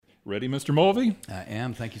Ready, Mr. Mulvey? I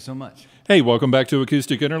am. Thank you so much. Hey, welcome back to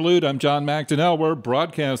Acoustic Interlude. I'm John McDonnell. We're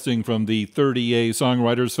broadcasting from the 30A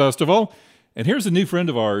Songwriters Festival. And here's a new friend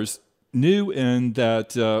of ours, new in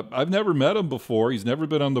that I've never met him before. He's never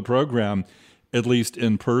been on the program, at least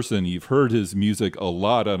in person. You've heard his music a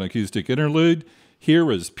lot on Acoustic Interlude.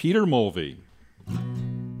 Here is Peter Mulvey.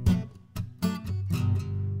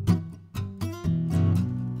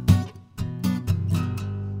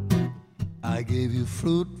 I gave you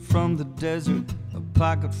fruit from the desert, a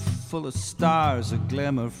pocket full of stars, a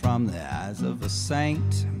glimmer from the eyes of a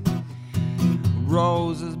saint.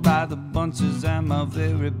 Roses by the bunches and my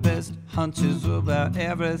very best hunches about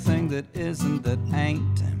everything that isn't, that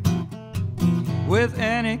ain't. With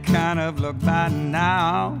any kind of luck by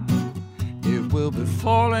now, it will be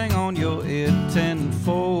falling on your head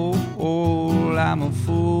tenfold. I'm a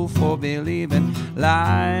fool for believing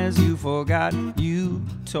lies you forgot you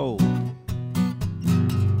told.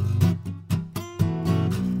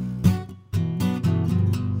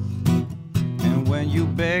 When you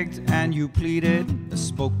begged and you pleaded,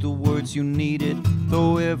 spoke the words you needed,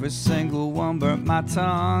 though every single one burnt my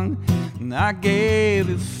tongue. And I gave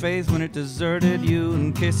you faith when it deserted you,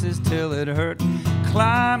 and kisses till it hurt.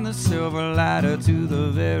 Climbed the silver ladder to the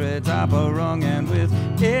very top of rung, and with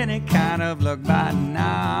any kind of luck by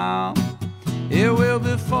now, it will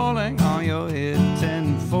be falling on your head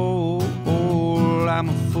tenfold. I'm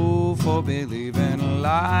a fool for believing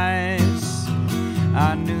lies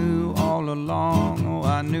I knew all along, oh,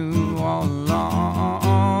 I knew all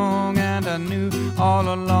along, and I knew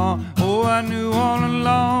all along, oh, I knew all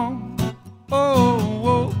along, oh,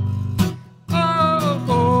 oh, oh,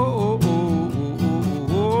 oh,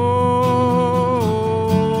 oh,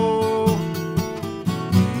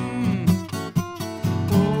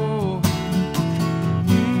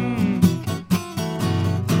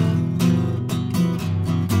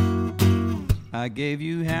 I gave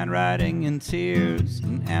you handwriting and tears,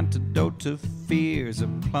 an antidote to fears, a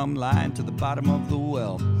plumb line to the bottom of the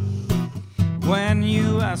well. When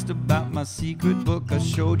you asked about my secret book, I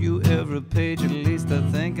showed you every page, at least I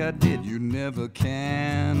think I did. You never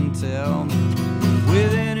can tell.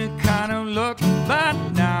 With any kind of luck by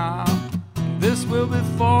now, this will be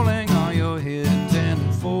falling on your head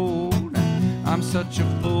tenfold. I'm such a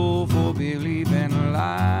fool for believing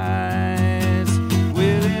lies.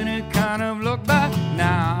 With any kind of luck by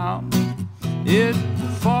now, it's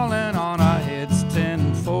falling on our heads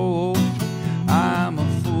tenfold. I'm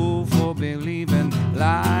a fool for believing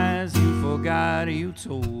lies you forgot you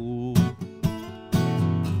told.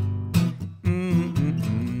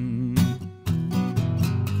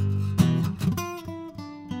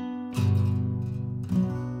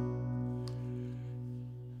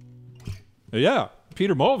 Yeah,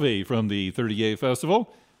 Peter Mulvey from the 30A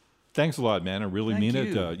Festival. Thanks a lot, man. I really mean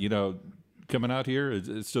Thank it. Coming out here,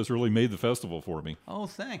 it's just really made the festival for me. Oh,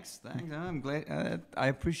 thanks. I'm glad. I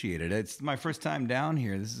appreciate it. It's my first time down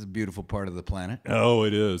here. This is a beautiful part of the planet. Oh,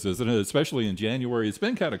 it is, isn't it? Especially in January. It's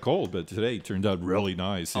been kind of cold, but today turned out really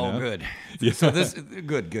nice. You know? Good. Yeah. So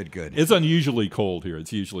good. It's unusually cold here.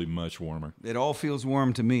 It's usually much warmer. It all feels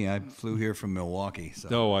warm to me. I flew here from Milwaukee. So.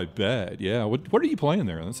 Oh, I bet. Yeah. What are you playing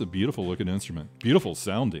there? That's a beautiful looking instrument. Beautiful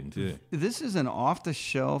sounding, too. This is an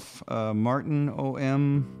off-the-shelf Martin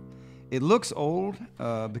OM. It looks old.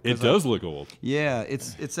 Because it does look old. Yeah,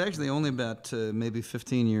 it's actually only about maybe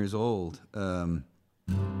 15 years old.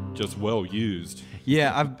 Just well used.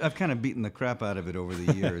 Yeah, I've kind of beaten the crap out of it over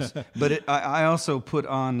the years. But I also put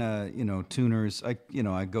on tuners. I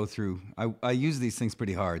go through. I use these things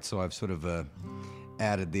pretty hard, so I've sort of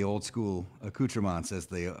added the old school accoutrements as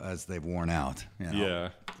they've worn out. You know? Yeah.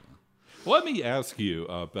 Let me ask you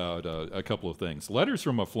about a couple of things. Letters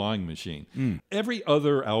from a Flying Machine. Every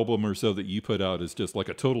other album or so that you put out is just like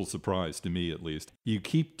a total surprise to me, at least. You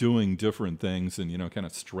keep doing different things and, kind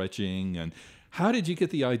of stretching. And how did you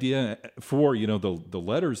get the idea for, the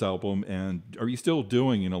Letters album? And are you still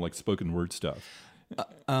doing, like spoken word stuff?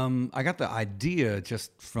 I got the idea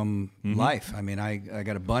just from life. I mean, I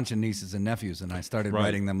got a bunch of nieces and nephews, and I started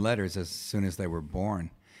writing them letters as soon as they were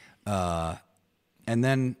born. And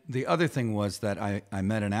then the other thing was that I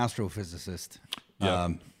met an astrophysicist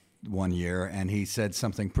one year, and he said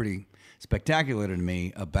something pretty spectacular to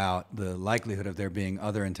me about the likelihood of there being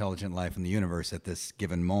other intelligent life in the universe at this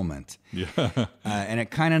given moment. Yeah. And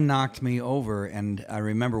it kind of knocked me over, and I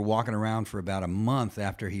remember walking around for about a month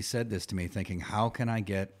after he said this to me thinking, how can I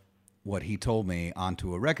get what he told me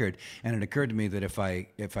onto a record? And it occurred to me that if I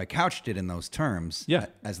couched it in those terms,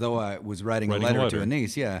 as though I was writing a letter to a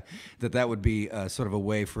niece, that would be sort of a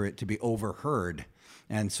way for it to be overheard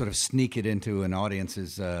and sort of sneak it into an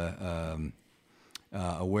audience's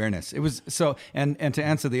awareness. It was so, and to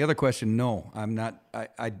answer the other question, no, I'm not.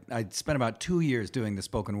 I spent about 2 years doing the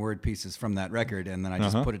spoken word pieces from that record, and then I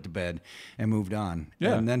just put it to bed and moved on.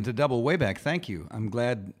 Yeah. And then to double way back, thank you. I'm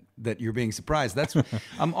glad that you're being surprised. That's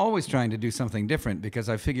I'm always trying to do something different because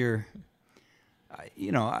I figure,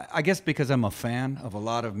 I guess because I'm a fan of a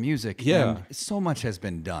lot of music. Yeah. And so much has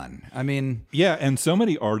been done. I mean, Yeah, and so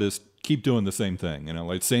many artists keep doing the same thing,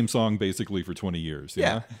 like same song basically for 20 years. You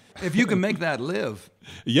know? If you can make that live.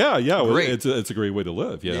 Yeah, well, Great. it's a great way to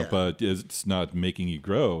live, Yeah. but it's not making you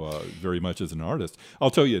grow very much as an artist.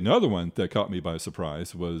 I'll tell you another one that caught me by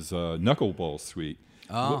surprise was Knuckleball Suite,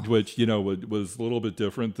 which, was a little bit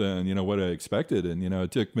different than, what I expected. And,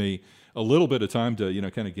 it took me a little bit of time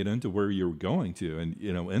to, kind of get into where you were going to. And,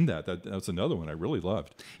 in that's another one I really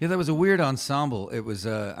loved. Yeah, that was a weird ensemble. It was,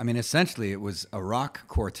 essentially it was a rock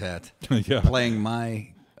quartet Yeah. playing my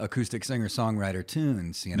acoustic singer-songwriter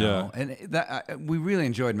tunes, Yeah. And we really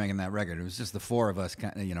enjoyed making that record. It was just the four of us,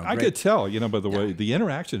 I could tell, by the way, the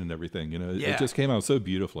interaction and everything, it just came out so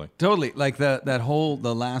beautifully. Totally. Like the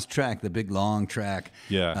last track, the big long track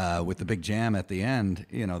with the big jam at the end,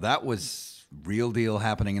 that was real deal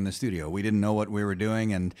happening in the studio. We didn't know what we were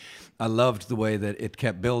doing, and I loved the way that it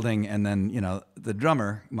kept building. And then, the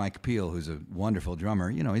drummer, Mike Peel, who's a wonderful drummer,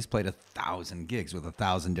 he's played 1,000 gigs with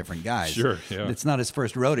 1,000 different guys. Sure, yeah. It's not his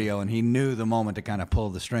first rodeo, and he knew the moment to kind of pull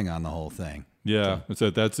the string on the whole thing. Yeah, so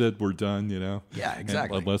that's it. We're done, Yeah,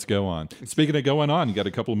 exactly. And let's go on. Speaking of going on, you got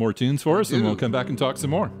a couple more tunes for us, and we'll come back and talk some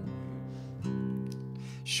more.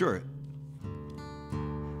 Sure.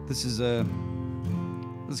 This is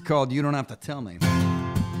called You Don't Have to Tell Me.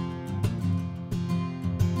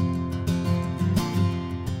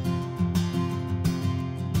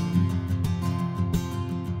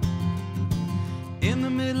 In the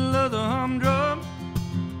middle of the humdrum,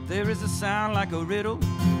 there is a sound like a riddle.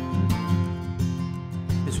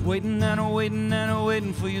 It's waiting and waiting and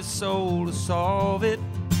waiting for your soul to solve it.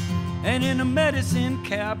 And in the medicine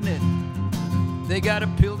cabinet, they got a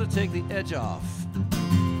pill to take the edge off.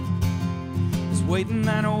 It's waiting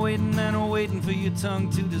and waiting and waiting for your tongue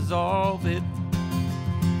to dissolve it.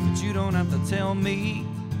 But you don't have to tell me.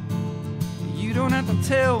 You don't have to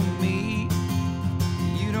tell me.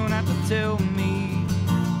 You don't have to tell me.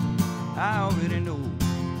 I already know.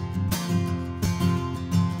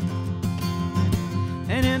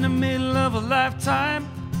 And in the middle of a lifetime,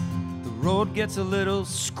 the road gets a little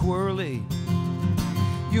squirrely.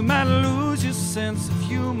 You might lose your sense of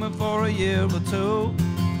humor for a year or two.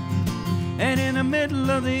 And in the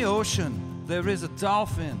middle of the ocean, there is a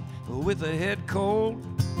dolphin with a head cold.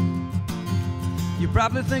 You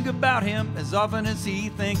probably think about him as often as he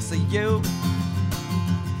thinks of you.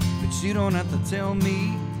 But you don't have to tell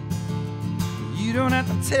me. You don't have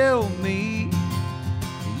to tell me.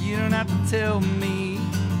 You don't have to tell me.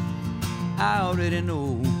 I already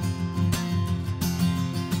know.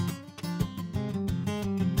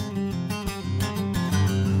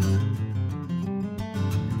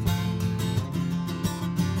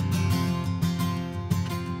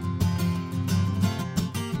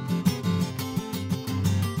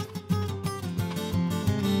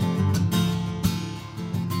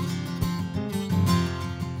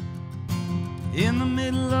 In the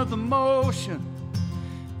middle of the motion,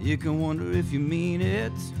 you can wonder if you mean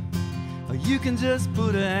it, or you can just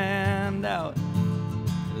put a hand out,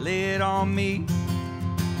 lay it on me.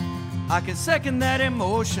 I can second that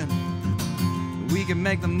emotion. We can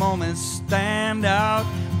make the moment stand out.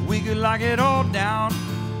 We could lock it all down,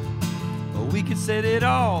 or we could set it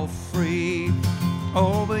all free.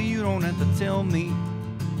 Oh, but you don't have to tell me.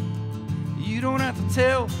 You don't have to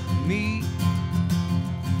tell me.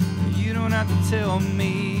 You don't have to tell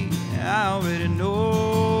me, I already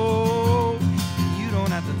know. You don't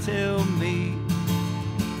have to tell me.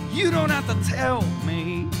 You don't have to tell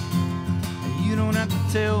me. You don't have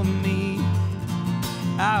to tell me,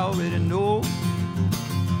 I already know.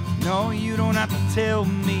 No, you don't have to tell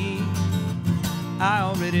me, I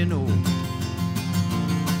already know.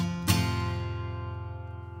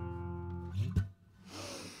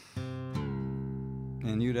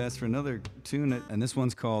 And you'd ask for another tune, and this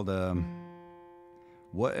one's called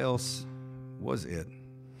What Else Was It?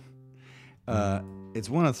 It's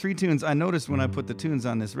one of three tunes. I noticed when I put the tunes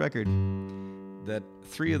on this record that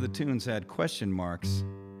three of the tunes had question marks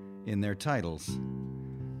in their titles.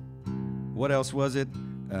 What else was it?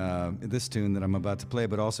 This tune that I'm about to play,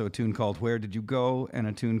 but also a tune called Where Did You Go? And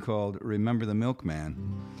a tune called Remember the Milkman.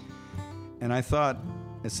 And I thought,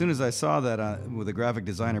 as soon as I saw that, with the graphic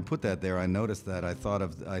designer put that there, I noticed that I thought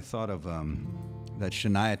of that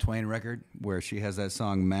Shania Twain record where she has that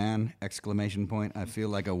song "Man!" ! I feel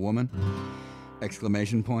like a woman.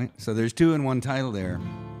 exclamation point. So there's 2 in one title there.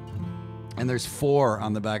 And there's 4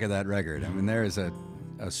 on the back of that record. I mean, there is a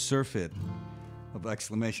surfeit of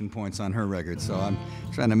exclamation points on her record. So I'm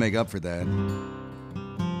trying to make up for that.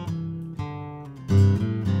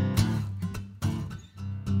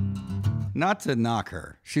 Not to knock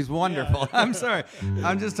her. She's wonderful. Yeah. I'm sorry.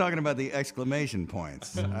 I'm just talking about the exclamation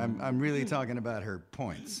points. I'm really talking about her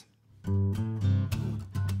points.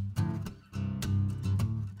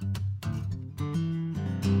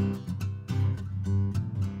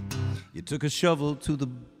 You took a shovel to the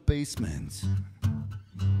basement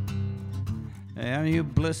and you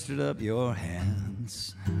blistered up your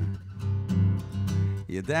hands.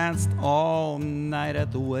 You danced all night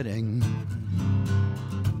at the wedding.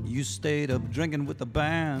 You stayed up drinking with the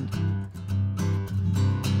band.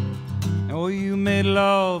 Oh, you made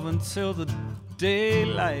love until the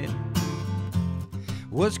daylight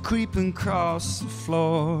was creeping across the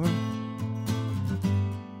floor.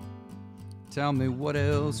 Tell me, what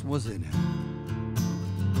else was it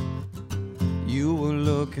you were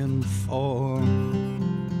looking for?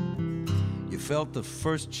 You felt the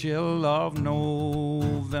first chill of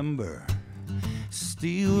November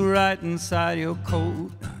steal right inside your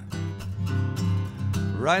coat,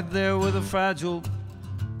 right there with a fragile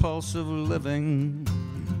pulse of living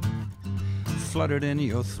fluttered in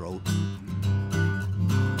your throat.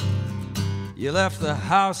 You left the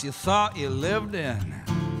house you thought you lived in,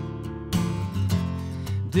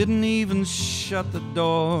 didn't even shut the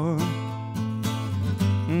door.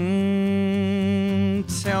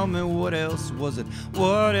 Tell me, what else was it?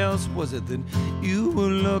 What else was it that you were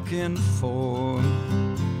looking for?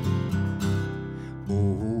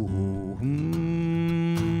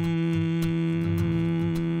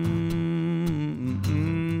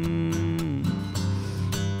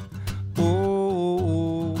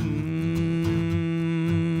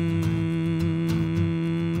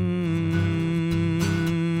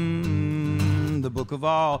 Of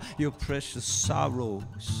all your precious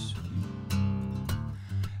sorrows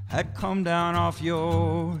had come down off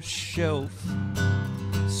your shelf,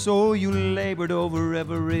 so you labored over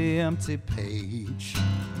every empty page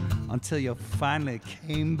until you finally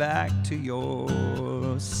came back to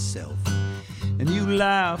yourself, and you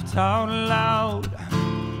laughed out loud.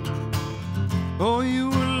 Oh, you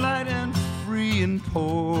were light and free and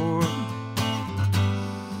poor.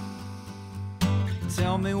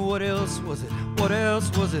 Tell me, what else was it? What else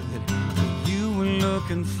was it that you were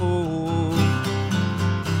looking for?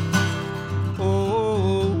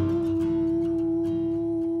 Oh.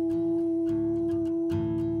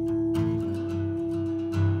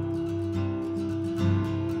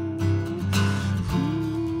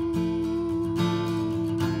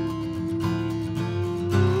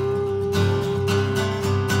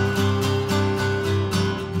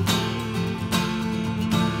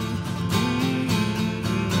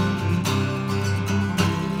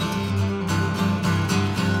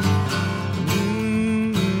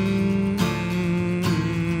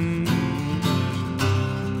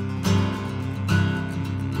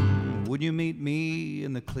 You meet me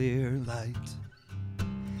in the clear light,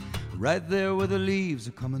 right there where the leaves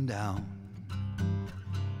are coming down.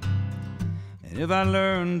 And if I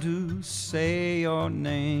learn to say your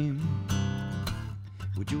name,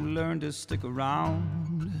 would you learn to stick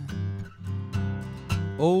around?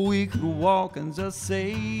 Oh, we could walk and just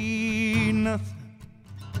say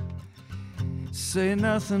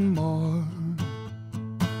nothing more.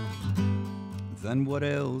 Then what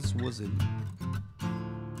else was it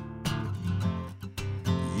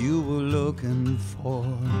you were looking for?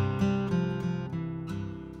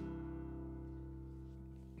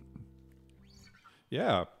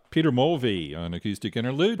 Yeah, Peter Mulvey on acoustic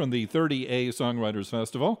interlude from the 30A Songwriters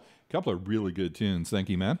Festival. A couple of really good tunes. Thank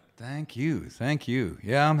you, man. Thank you.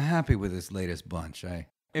 Yeah, I'm happy with this latest bunch. I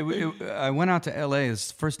went out to L.A. It's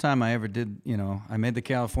the first time I ever did, I made the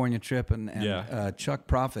California trip, and Chuck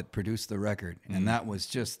Prophet produced the record, and that was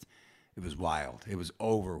just... It was wild. It was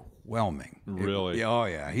overwhelming. Really? Oh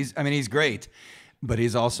yeah. He's great, but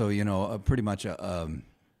he's also, pretty much an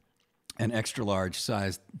extra large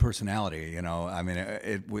sized personality.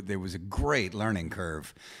 There was a great learning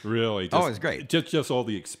curve. Really? It was great. Just all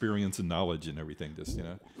the experience and knowledge and everything.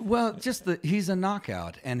 Well, he's a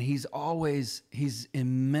knockout, and he's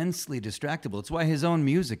immensely distractible. It's why his own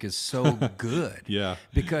music is so good. Yeah.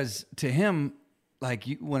 Because to him,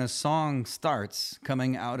 when a song starts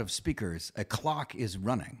coming out of speakers, a clock is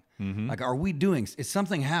running. Like, are we doing? Is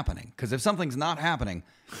something happening? Because if something's not happening,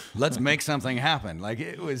 let's make something happen. Like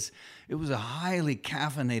it was a highly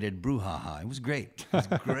caffeinated brouhaha. It was great. It was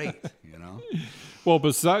great. You know. Well,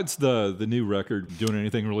 besides the new record, doing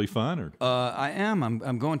anything really fun? Or I am.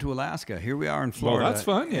 I'm going to Alaska. Here we are in Florida. Well, that's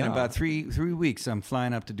fun. Yeah. In about three weeks, I'm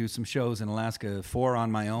flying up to do some shows in Alaska. 4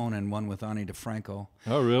 on my own and 1 with Ani DeFranco.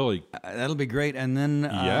 Oh, really? That'll be great. And then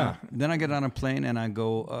then I get on a plane and I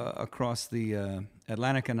go across the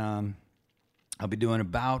Atlantic, and I'll be doing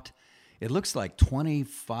about, it looks like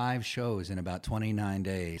 25 shows in about 29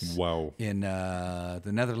 days. Wow. In the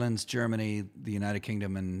Netherlands, Germany, the United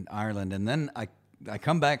Kingdom, and Ireland. And then I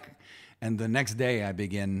come back, and the next day I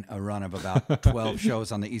begin a run of about 12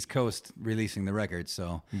 shows on the East Coast releasing the record.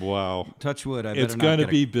 So, wow. Touch wood. It's going to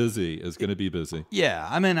be busy. It's going to be busy. Yeah.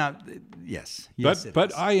 I mean, yes.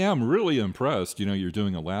 But I am really impressed. You know, you're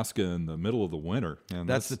doing Alaska in the middle of the winter. And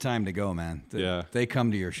that's the time to go, man. They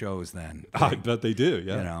come to your shows then. I bet they do,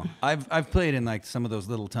 yeah. You know, I've played in like some of those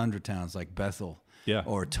little tundra towns like Bethel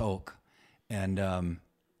or Tok. And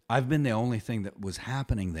I've been the only thing that was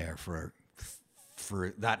happening there for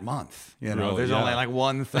that month. You know, there's only like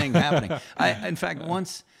one thing happening. In fact,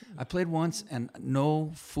 I played once, and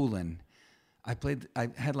no fooling, I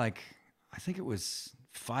had like, I think it was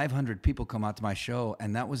 500 people come out to my show,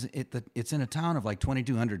 and that was it. It's in a town of like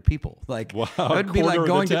 2,200 people. Like, wow, it'd be like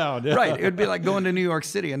going to town. Yeah. Right. It'd be like going to New York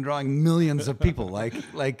City and drawing millions of people. Like.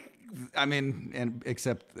 I mean, and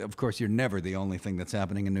except of course you're never the only thing that's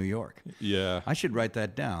happening in New York. Yeah, I should write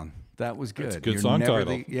that down. That was good. That's a good song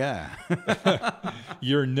title. Yeah.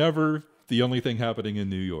 You're never the only thing happening in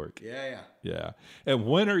New York. Yeah. And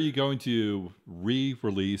when are you going to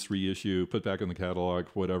re-release, reissue, put back in the catalog,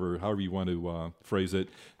 whatever, however you want to phrase it,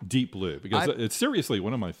 Deep Blue? Because it's seriously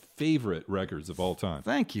one of my favorite records of all time.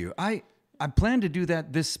 Thank you. I plan to do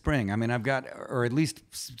that this spring. I mean, I've got, or at least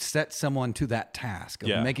set someone to that task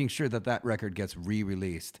of making sure that record gets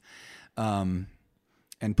re-released.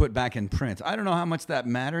 And put back in print. I don't know how much that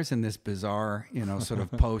matters in this bizarre, you know, sort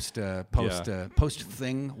of post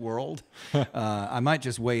thing world. I might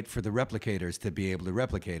just wait for the replicators to be able to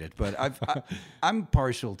replicate it. But I'm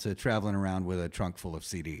partial to traveling around with a trunk full of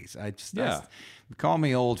CDs. Call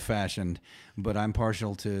me old fashioned, but I'm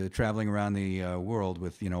partial to traveling around the world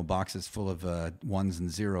with, you know, boxes full of ones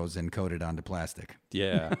and zeros encoded onto plastic.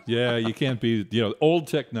 Yeah, you can't be, you know, old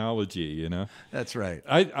technology, you know. That's right.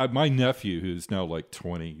 My nephew, who's now like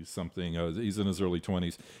 20-something, he's in his early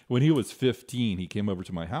 20s. When he was 15, he came over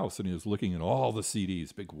to my house and he was looking at all the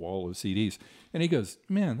CDs, big wall of CDs. And he goes,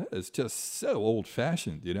 man, that is just so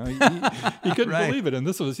old-fashioned, you know. He couldn't believe it. And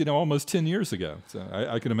this was, you know, almost 10 years ago. So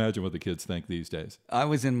I can imagine what the kids think these days. I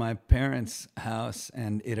was in my parents' house,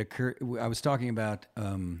 and it occurred. I was talking about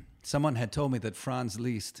someone had told me that Franz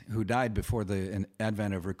Liszt, who died before the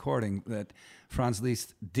advent of recording, that Franz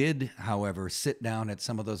Liszt did, however, sit down at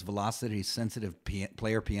some of those velocity-sensitive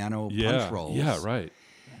player piano punch rolls. Yeah, right.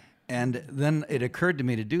 And then it occurred to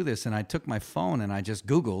me to do this, and I took my phone and I just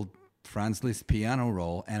Googled Franz Liszt piano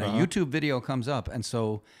roll, and a YouTube video comes up. And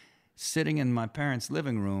so, sitting in my parents'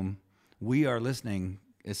 living room, we are listening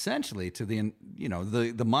essentially to the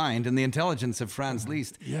mind and the intelligence of Franz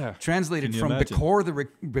Liszt, translated from before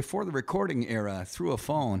the recording era through a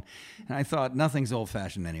phone. And I thought, nothing's old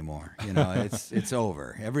fashioned anymore. You know, it's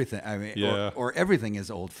over. Everything. I mean, or everything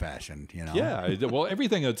is old fashioned. You know. Yeah. Well,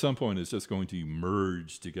 everything at some point is just going to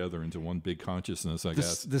merge together into one big consciousness, I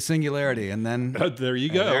guess. The singularity, and then there you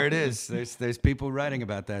go. There it is. There's people writing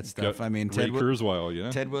about that stuff. I mean, Ray Kurzweil, you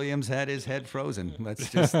know? Ted Williams had his head frozen.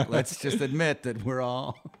 Let's just admit that we're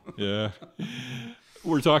all. Yeah.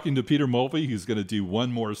 We're talking to Peter Mulvey, who's going to do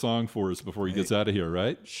one more song for us before he gets out of here,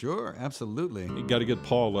 right? Sure, absolutely. You got to get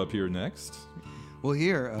Paul up here next. Well,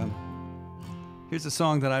 here's a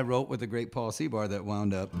song that I wrote with the great Paul Seabar that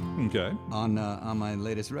wound up on my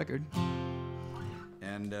latest record.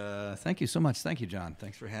 And thank you so much. Thank you, John.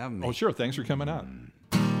 Thanks for having me. Oh, sure. Thanks for coming out.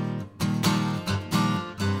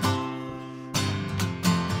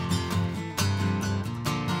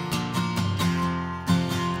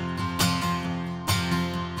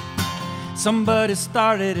 Somebody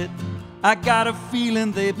started it. I got a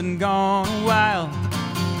feeling they've been gone a while.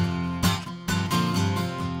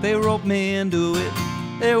 They roped me into it.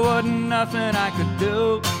 There wasn't nothing I could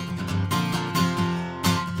do.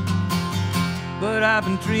 But I've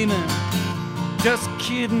been dreaming, just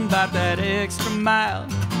kidding about that extra mile.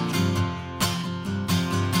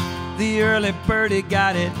 The early birdie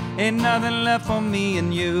got it. Ain't nothing left for me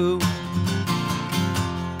and you.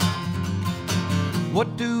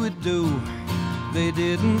 What do we do? They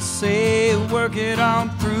didn't say work it on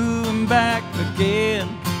through and back again.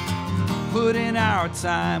 Put in our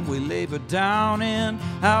time, we labor down in.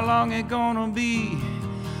 How long it gonna be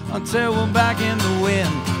until we're back in the wind?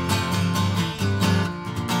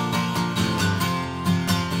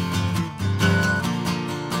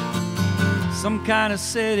 Some kind of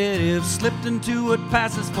sedative slipped into what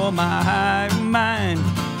passes for my higher mind.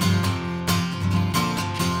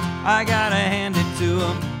 I gotta hand it to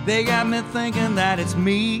them, they got me thinking that it's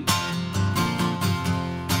me.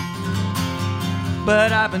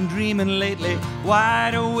 But I've been dreaming lately,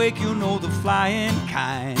 wide awake, you know, the flying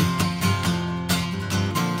kind.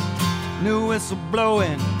 New whistle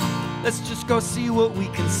blowing, let's just go see what we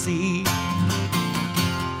can see.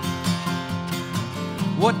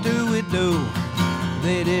 What do we do?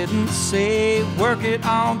 They didn't say, work it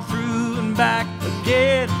on through and back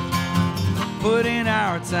again. Put in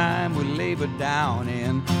our time, we labor down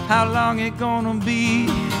in. How long it gonna be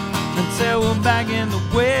until we're back in the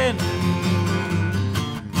wind?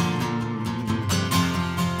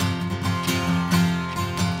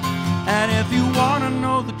 And if you wanna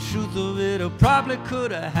know the truth of it, I probably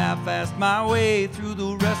could have half-assed my way through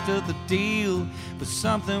the rest of the deal, but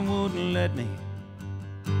something wouldn't let me.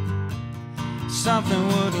 Something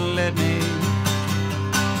wouldn't let me.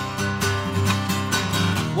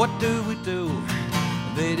 What do we do?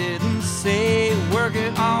 They didn't say, work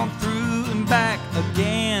it on through and back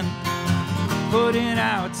again. Put in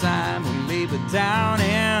our time, we labor down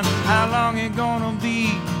in. How long it gonna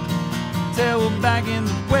be till we're back in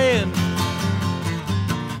the wind?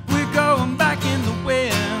 We're going back in the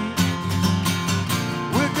wind.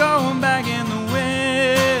 We're going back in the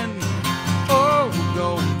wind. Oh, we're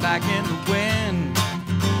going back in the wind.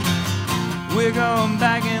 We're going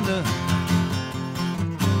back in the.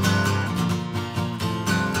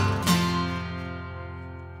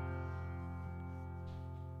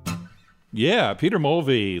 Yeah, Peter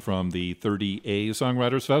Mulvey from the 30A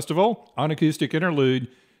Songwriters Festival on Acoustic Interlude.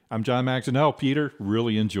 I'm John Maxwell. Peter,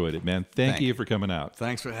 really enjoyed it, man. Thank you for coming out.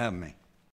 Thanks for having me.